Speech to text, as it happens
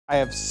I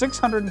have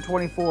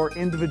 624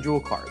 individual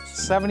cards,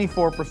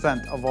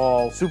 74% of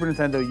all Super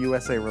Nintendo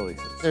USA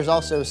releases. There's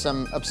also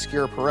some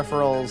obscure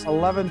peripherals.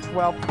 11,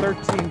 12,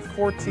 13,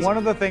 14. One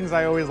of the things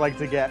I always like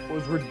to get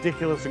was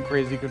ridiculous and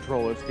crazy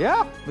controllers.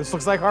 Yeah, this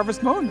looks like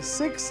Harvest Moon.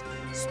 6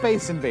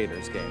 Space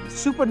Invaders games.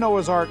 Super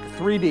Noah's Ark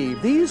 3D.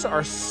 These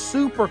are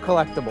super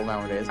collectible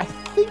nowadays. I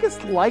think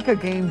it's like a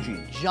Game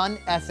Genie. Junt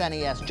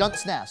SNES,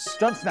 JuntSNES.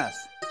 JuntSNES.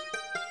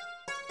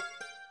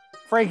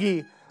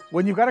 Frankie,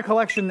 when you've got a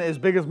collection as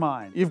big as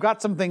mine, you've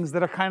got some things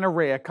that are kind of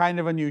rare, kind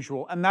of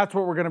unusual, and that's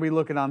what we're going to be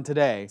looking on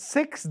today.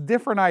 6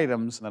 different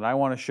items that I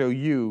want to show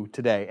you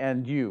today,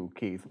 and you,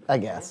 Keith. I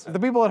guess. The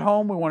people at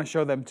home, we want to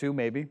show them too,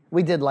 maybe.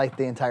 We did light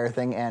the entire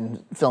thing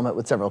and film it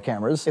with several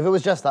cameras. If it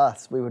was just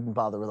us, we wouldn't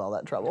bother with all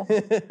that trouble.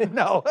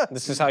 No.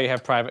 This is how you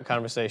have private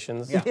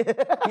conversations. Yeah.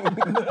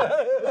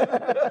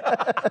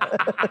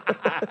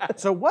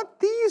 So what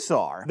these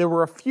are, there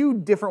were a few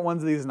different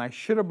ones of these, and I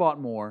should have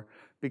bought more,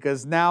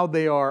 because now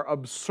they are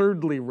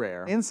absurdly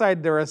rare.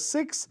 Inside there are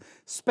 6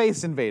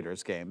 Space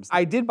Invaders games.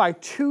 I did buy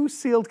 2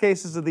 sealed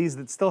cases of these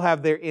that still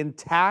have their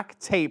intact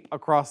tape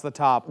across the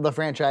top. The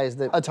franchise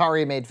that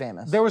Atari made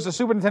famous. There was a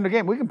Super Nintendo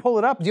game. We can pull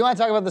it up. Do you want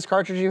to talk about this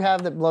cartridge you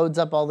have that loads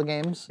up all the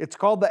games? It's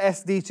called the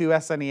SD2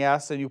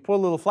 SNES, and you put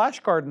a little flash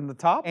card in the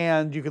top,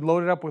 and you can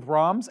load it up with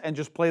ROMs and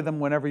just play them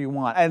whenever you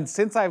want. And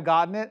since I've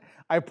gotten it,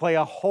 I play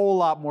a whole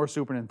lot more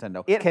Super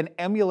Nintendo. It can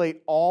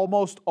emulate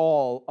almost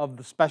all of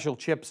the special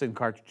chips in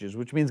cartridges,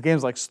 which means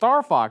games like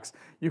Star Fox,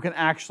 you can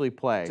actually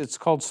play. It's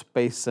called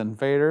Space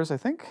Invaders, I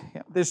think.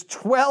 Yeah. There's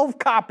 12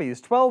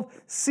 copies, 12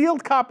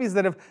 sealed copies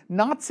that have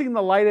not seen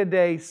the light of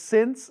day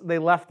since they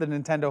left the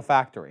Nintendo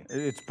factory.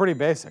 It's pretty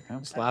basic, huh?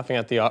 Just laughing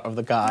at the art of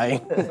the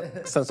guy.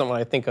 That's not what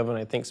I think of when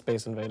I think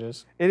Space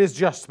Invaders. It is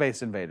just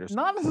Space Invaders.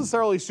 Not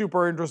necessarily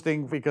super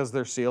interesting because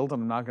they're sealed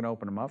and I'm not gonna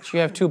open them up.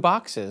 You have 2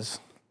 boxes.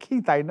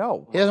 Keith, I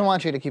know. He doesn't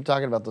want you to keep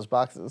talking about those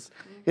boxes.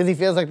 Because he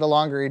feels like the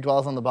longer he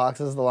dwells on the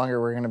boxes, the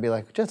longer we're going to be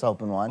like, just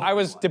open one. I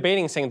was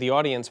debating saying the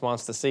audience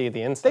wants to see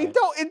the inside. They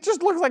don't. It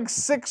just looks like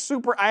 6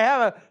 super. I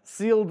have a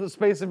sealed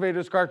Space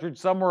Invaders cartridge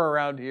somewhere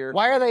around here.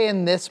 Why are they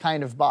in this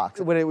kind of box?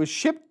 When it was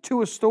shipped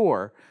to a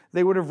store,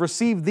 they would have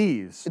received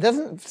these. It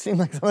doesn't seem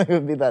like something that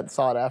would be that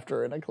sought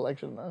after in a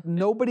collection, though.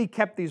 Nobody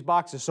kept these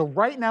boxes. So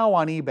right now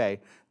on eBay,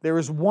 there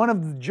is one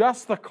of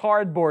just the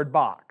cardboard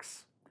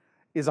box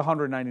is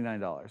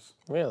 $199.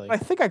 Really? I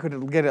think I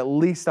could get at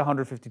least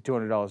 $150,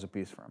 $200 a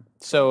piece for them.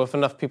 So if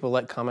enough people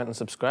like, comment, and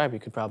subscribe, you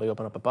could probably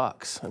open up a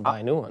box and buy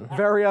a new one.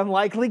 Very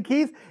unlikely,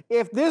 Keith.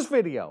 If this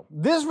video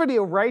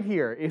right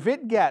here, if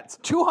it gets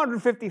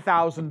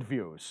 250,000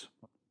 views,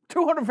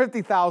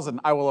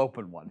 250,000, I will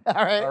open one. All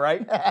right. All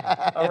right?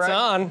 All It's right?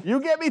 on. You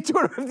get me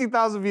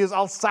 250,000 views,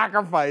 I'll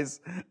sacrifice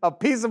a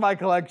piece of my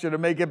collection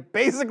and make it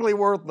basically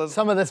worthless.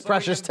 Some of this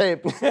precious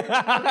tape. We're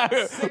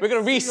going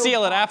to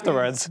reseal it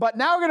afterwards. But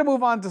now we're going to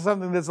move on to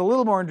something that's a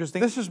little more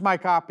interesting. This is my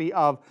copy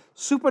of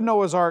Super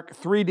Noah's Ark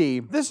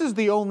 3D. This is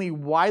the only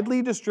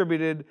widely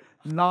distributed,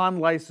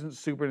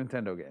 non-licensed Super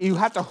Nintendo game. You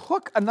have to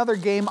hook another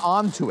game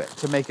onto it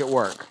to make it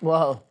work.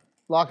 Whoa.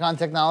 Lock-on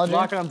technology?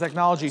 Lock-on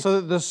technology.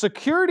 So that the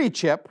security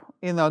chip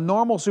in a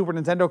normal Super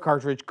Nintendo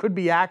cartridge could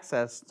be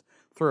accessed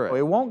through it.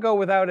 It won't go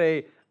without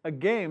a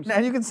game.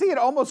 And you can see it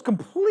almost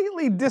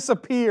completely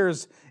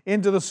disappears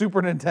into the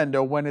Super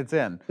Nintendo when it's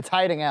in. It's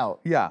hiding out.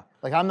 Yeah.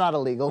 Like, I'm not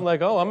illegal. I'm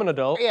like, oh, I'm an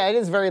adult. Yeah, it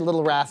is very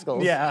Little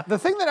Rascals. Yeah. The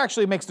thing that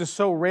actually makes this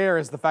so rare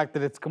is the fact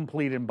that it's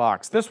complete in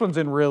box. This one's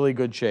in really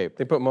good shape.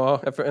 They put more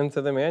effort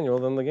into the manual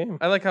than the game.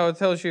 I like how it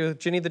tells you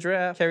Ginny the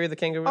Giraffe, Carrie the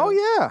Kangaroo. Oh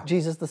yeah.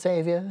 Jesus the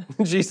Savior.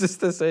 Jesus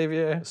the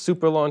Savior.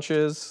 Super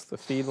launchers, the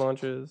feed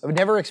launchers. I would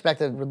never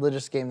expect a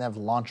religious game to have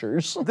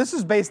launchers. This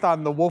is based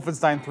on the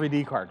Wolfenstein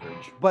 3D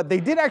cartridge. But they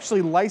did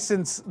actually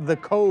license the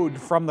code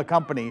from the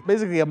company.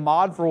 Basically a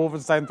mod for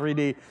Wolfenstein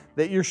 3D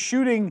that you're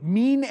shooting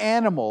mean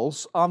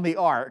animals on the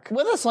Ark.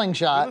 With a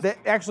slingshot. That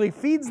actually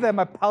feeds them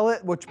a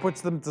pellet which puts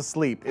them to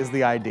sleep is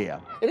the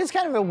idea. It is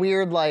kind of a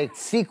weird, like,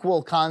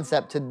 sequel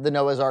concept to the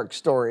Noah's Ark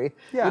story.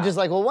 Yeah. Which is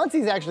like, well, once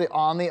he's actually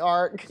on the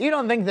Ark, you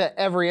don't think that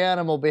every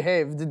animal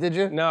behaved, did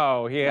you?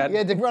 No, he had... You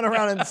had to run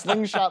around and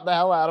slingshot the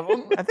hell out of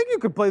them. I think you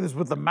could play this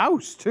with the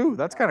mouse too.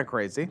 That's kind of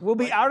crazy. We'll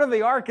be out of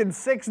the Ark in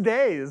 6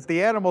 days.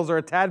 The animals are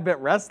a tad bit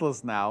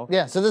restless now.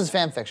 Yeah, so this is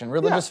fan fiction,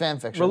 religious fan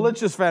fiction.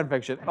 Religious fan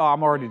fiction. Oh,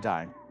 I'm already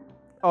dying.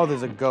 Oh,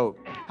 there's a goat.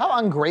 How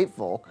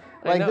ungrateful.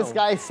 Like, this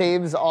guy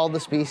saves all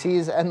the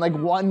species, and like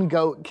one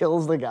goat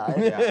kills the guy.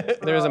 Yeah.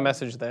 There is a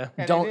message there.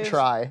 Don't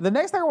try. The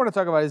next thing I want to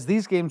talk about is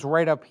these games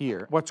right up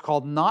here, what's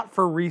called not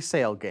for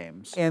resale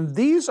games. And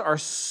these are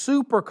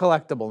super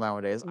collectible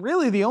nowadays.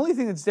 Really, the only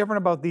thing that's different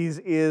about these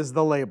is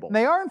the label.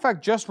 They are in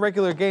fact just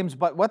regular games,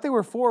 but what they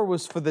were for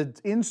was for the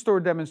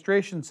in-store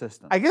demonstration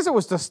system. I guess it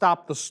was to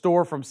stop the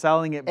store from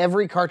selling it.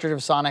 Every cartridge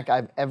of Sonic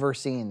I've ever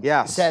seen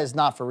says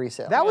not for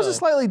resale. That was a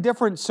slightly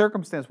different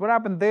circumstance. What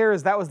happened there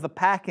is that was the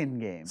pack-in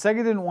game. Sega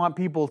didn't want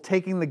people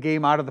taking the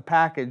game out of the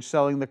package,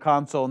 selling the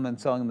console, and then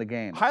selling the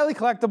game. Highly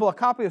collectible, a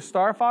copy of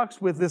Star Fox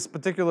with this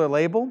particular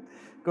label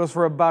goes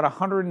for about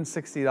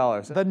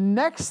 $160. The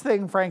next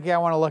thing, Frankie, I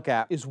want to look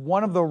at is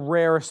one of the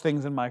rarest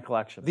things in my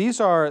collection. These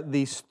are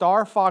the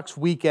Star Fox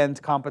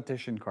Weekend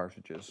competition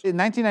cartridges. In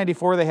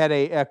 1994, they had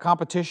a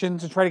competition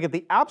to try to get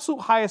the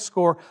absolute highest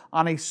score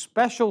on a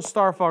special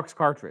Star Fox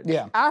cartridge.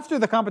 Yeah. After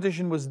the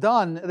competition was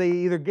done, they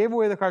either gave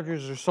away the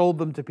cartridges or sold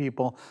them to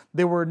people.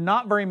 There were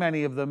not very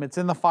many of them. It's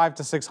in the 500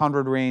 to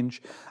 600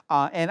 range.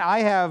 And I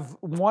have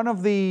one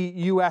of the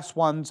US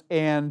ones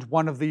and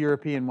one of the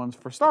European ones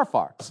for Star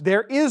Fox.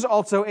 There is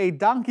also a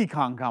Donkey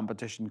Kong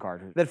competition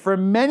cartridge that for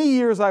many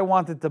years I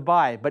wanted to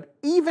buy, but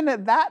even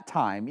at that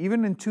time,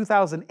 even in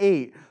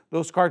 2008,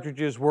 those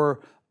cartridges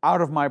were out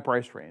of my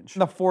price range,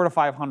 the $400 to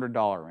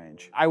 $500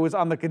 range. I was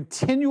on the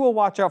continual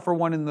watch out for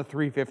one in the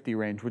 $350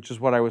 range, which is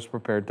what I was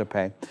prepared to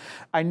pay.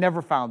 I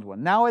never found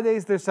one.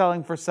 Nowadays, they're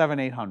selling for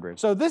 $700, $800.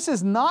 So this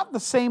is not the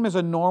same as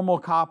a normal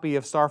copy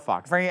of Star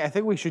Fox. Frankie, I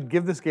think we should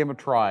give this game a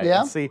try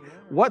and see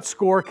what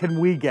score can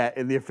we get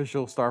in the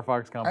official Star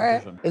Fox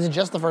competition. Is it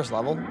just the first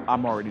level?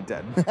 I'm already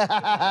dead.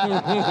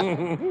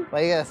 Why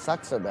you gotta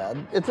suck so bad?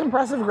 It's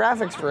impressive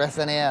graphics for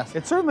SNES.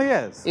 It certainly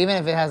is. Even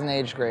if it hasn't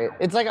aged great.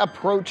 It's like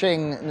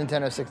approaching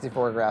Nintendo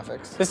 64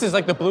 graphics. This is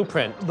like the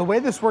blueprint. The way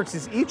this works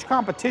is each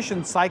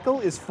competition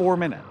cycle is 4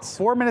 minutes.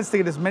 4 minutes to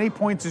get as many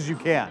points as you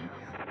can.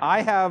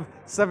 I have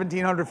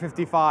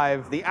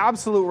 1,755. The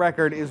absolute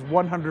record is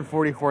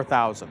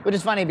 144,000. Which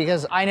is funny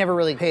because I never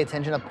really pay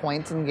attention to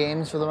points in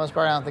games for the most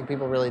part. I don't think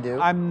people really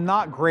do. I'm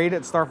not great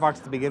at Star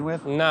Fox to begin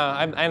with. No,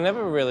 I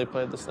never really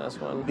played the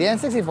SNES one. The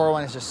N64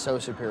 one is just so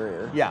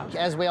superior. Yeah.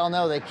 As we all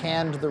know, they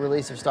canned the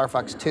release of Star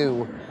Fox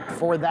 2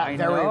 for that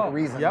very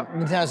reason. Yep.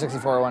 Nintendo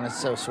 64 one is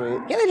so sweet.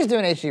 Can't they just do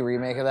an HD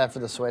remake of that for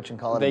the Switch and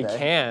call it a day? They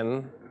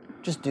can.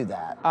 Just do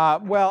that.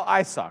 Well,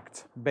 I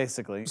sucked,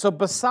 basically. So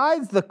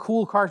besides the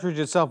cool cartridge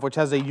itself, which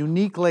has a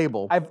unique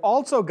label, I've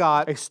also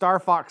got a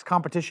Star Fox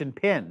competition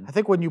pin. I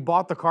think when you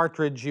bought the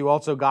cartridge, you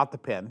also got the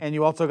pin. And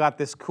you also got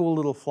this cool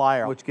little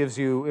flyer, which gives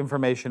you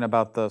information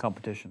about the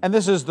competition. And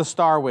this is the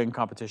Star Wing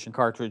competition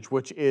cartridge,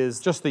 which is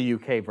just the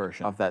UK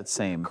version of that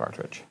same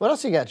cartridge. What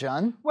else you got,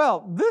 John?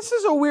 Well, this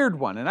is a weird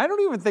one, and I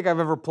don't even think I've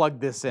ever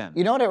plugged this in.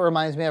 You know what it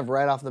reminds me of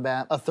right off the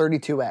bat? A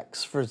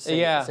 32X for Sega.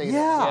 Yeah.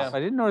 Yeah, I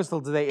didn't notice till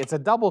today. It's a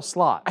double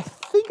slot. I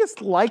think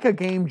it's like a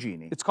Game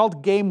Genie. It's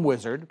called Game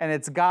Wizard, and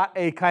it's got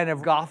a kind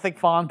of gothic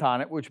font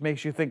on it, which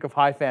makes you think of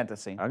high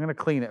fantasy. I'm gonna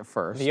clean it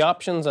first. The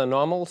options are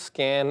normal,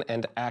 scan,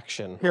 and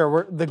action.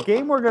 Here, the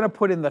game we're gonna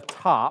put in the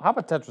top. How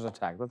about Tetris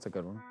Attack? That's a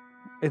good one.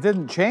 It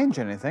didn't change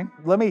anything.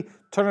 Let me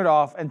turn it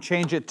off and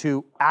change it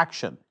to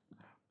action.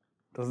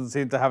 Doesn't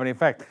seem to have any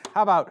effect.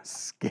 How about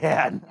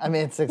scan? I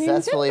mean, it's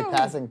successfully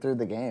passing through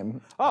the game.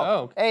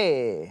 Oh.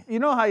 Hey. You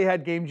know how you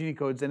had Game Genie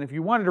codes, and if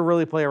you wanted to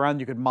really play around,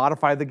 you could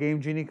modify the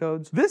Game Genie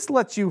codes? This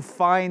lets you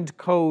find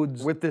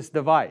codes with this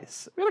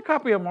device. We got a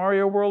copy of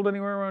Mario World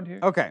anywhere around here?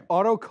 Okay,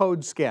 auto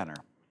code scanner.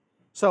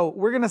 So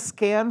we're gonna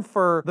scan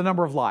for the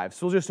number of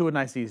lives. We'll just do a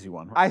nice easy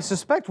one. I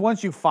suspect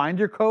once you find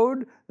your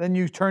code, then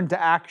you turn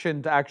to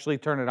action to actually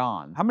turn it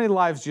on. How many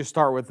lives do you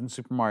start with in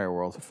Super Mario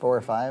World? 4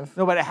 or 5?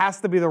 No, but it has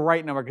to be the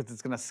right number because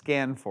it's gonna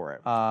scan for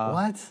it.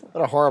 What?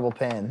 What a horrible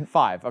pain.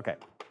 5, okay.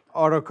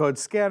 Auto code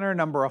scanner,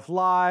 number of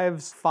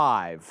lives,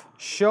 5.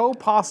 Show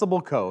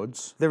possible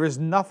codes. There is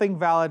nothing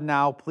valid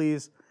now,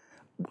 please.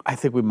 I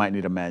think we might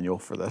need a manual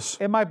for this.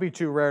 It might be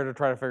too rare to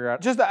try to figure out.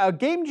 Just a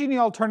Game Genie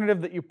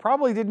alternative that you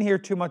probably didn't hear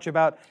too much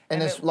about.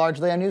 And it's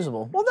largely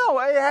unusable. Well, no,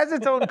 it has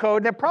its own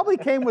code, and it probably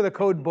came with a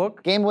code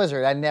book. Game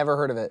Wizard, I'd never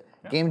heard of it.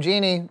 Game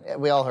Genie,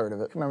 we all heard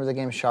of it. Remember the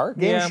game Shark?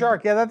 Game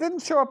Shark, yeah, that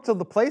didn't show up till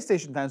the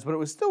PlayStation times, but it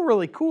was still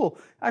really cool.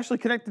 Actually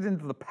connected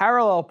into the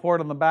parallel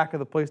port on the back of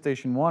the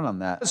PlayStation 1 on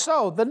that.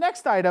 So the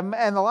next item,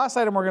 and the last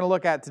item we're gonna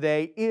look at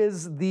today,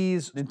 is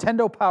these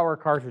Nintendo Power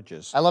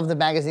cartridges. I love the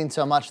magazine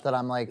so much that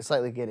I'm like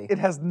slightly giddy. It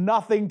has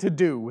nothing to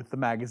do with the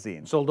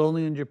magazine. Sold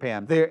only in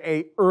Japan. They're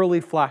a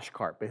early flash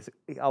cart,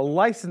 basically, a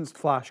licensed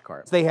flash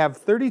cart. They have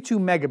 32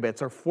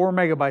 megabits or 4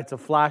 megabytes of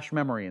flash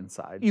memory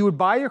inside. You would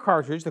buy your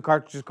cartridge. The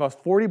cartridges cost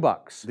 40 bucks.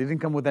 They didn't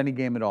come with any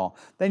game at all.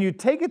 Then you'd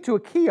take it to a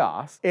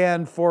kiosk,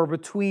 and for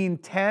between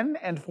 $10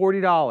 and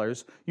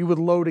 $40, you would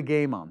load a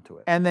game onto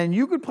it. And then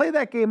you could play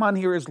that game on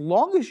here as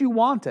long as you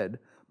wanted,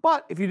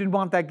 but if you didn't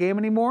want that game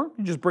anymore,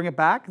 you just bring it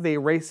back, they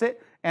erase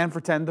it, and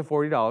for $10 to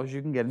 $40,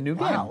 you can get a new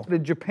game.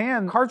 In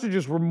Japan,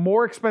 cartridges were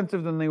more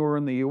expensive than they were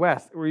in the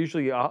US. They were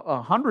usually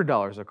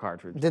 $100 a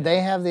cartridge. Did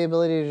they have the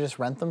ability to just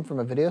rent them from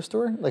a video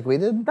store like we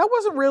did? That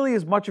wasn't really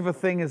as much of a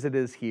thing as it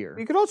is here.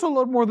 You could also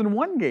load more than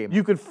one game.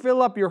 You could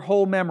fill up your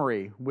whole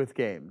memory with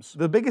games.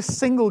 The biggest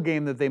single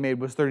game that they made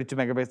was 32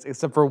 megabytes,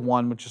 except for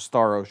one, which is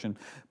Star Ocean.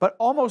 But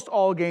almost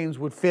all games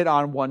would fit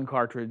on one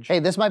cartridge. Hey,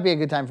 this might be a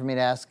good time for me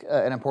to ask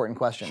an important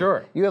question.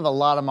 Sure. You have a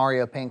lot of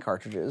Mario Paint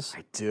cartridges.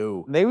 I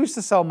do. They used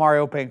to sell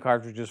Mario Paint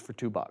cartridges for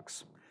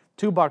 $2.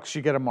 $2,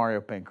 you get a Mario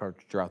Paint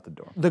cartridge out the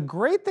door. The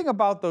great thing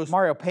about those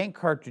Mario Paint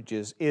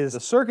cartridges is the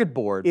circuit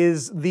board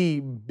is the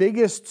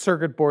biggest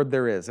circuit board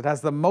there is. It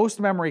has the most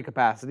memory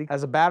capacity,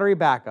 has a battery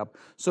backup.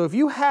 So if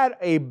you had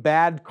a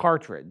bad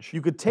cartridge,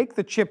 you could take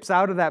the chips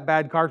out of that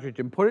bad cartridge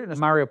and put it in a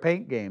Mario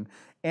Paint game,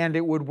 and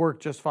it would work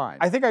just fine.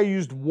 I think I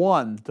used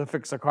one to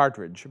fix a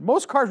cartridge.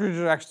 Most cartridges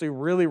are actually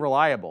really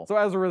reliable. So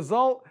as a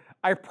result,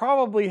 I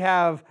probably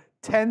have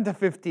 10 to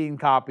 15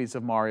 copies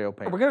of Mario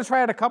Paint. We're gonna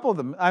try out a couple of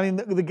them. I mean,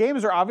 the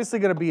games are obviously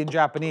gonna be in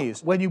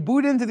Japanese. When you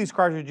boot into these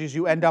cartridges,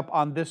 you end up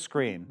on this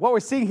screen. What we're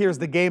seeing here is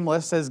the game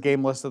list, says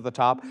game list at the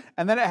top,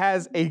 and then it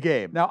has a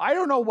game. Now, I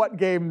don't know what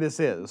game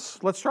this is.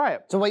 Let's try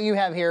it. So what you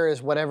have here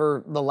is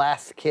whatever the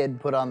last kid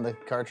put on the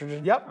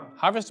cartridges? Yep.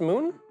 Harvest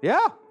Moon?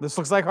 Yeah, this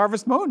looks like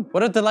Harvest Moon.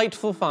 What a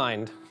delightful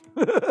find.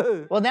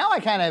 Well, now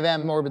I kind of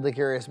am morbidly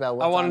curious about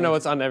what's I want to on know each.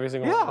 what's on every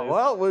single one Yeah, of these.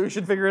 well, we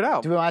should figure it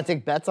out. Do we want to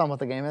take bets on what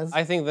the game is?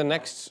 I think the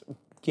next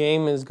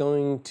game is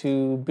going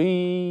to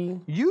be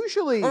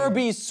Usually,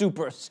 Kirby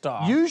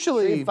Superstar.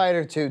 Street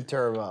Fighter 2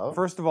 Turbo.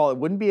 first of all, it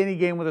wouldn't be any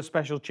game with a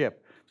special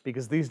chip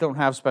because these don't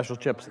have special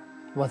chips.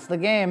 What's the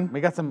game?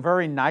 We got some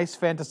very nice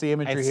fantasy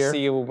imagery I here.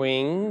 see a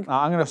wing.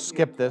 I'm gonna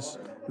skip this.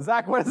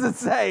 Zach, what does it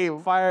say?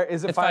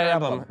 Is it It's Fire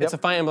Emblem. Yep. It's a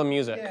Fire Emblem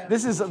music.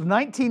 This is a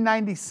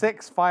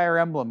 1996 Fire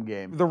Emblem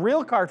game. The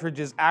real cartridge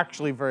is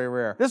actually very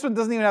rare. This one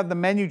doesn't even have the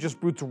menu, just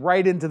boots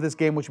right into this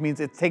game, which means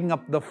it's taking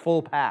up the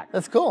full pack.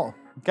 That's cool.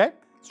 Okay,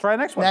 let's try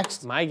the next one.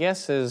 Next. My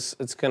guess is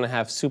it's going to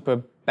have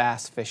Super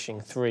Bass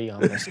Fishing 3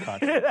 on this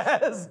cartridge.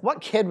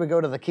 What kid would go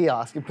to the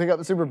kiosk and pick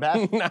up Super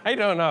Bass? I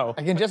don't know.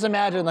 I can just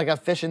imagine like a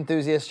fish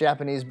enthusiast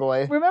Japanese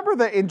boy. Remember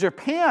that in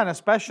Japan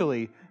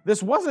especially,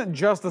 this wasn't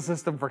just a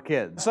system for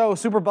kids. So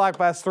Super Black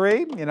Bass 3,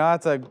 you know,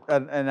 that's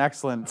an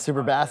excellent.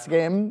 Super Bass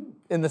game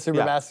in the Super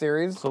Yeah. Bass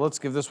series. So let's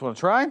give this one a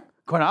try.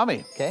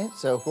 Konami. Okay,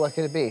 so what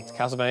could it be?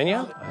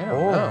 Castlevania? I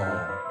don't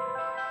know.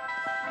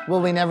 Will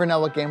we never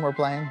know what game we're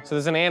playing? So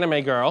there's an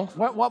anime girl.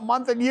 What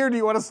month and year do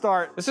you want to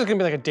start? This is going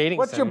to be like a dating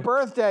What's your sim.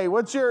 birthday?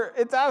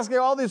 It's asking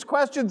all these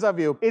questions of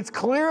you. It's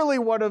clearly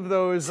one of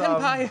those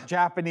Senpai.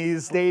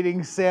 Japanese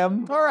dating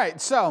sim. All right,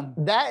 so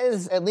That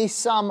is at least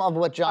some of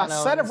what John a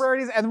owns. set of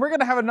rarities, and we're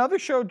gonna have another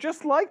show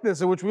just like this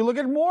in which we look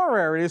at more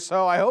rarities,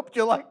 so I hope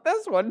you like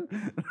this one.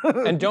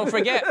 And don't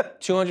forget,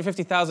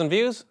 250,000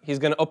 views. He's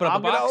going to open up I'm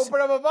a box.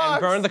 gonna open up a box.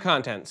 And burn the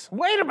contents.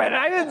 Wait a minute,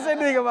 I didn't say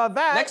anything about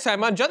that. Next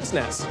time on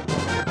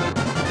JuntSNES.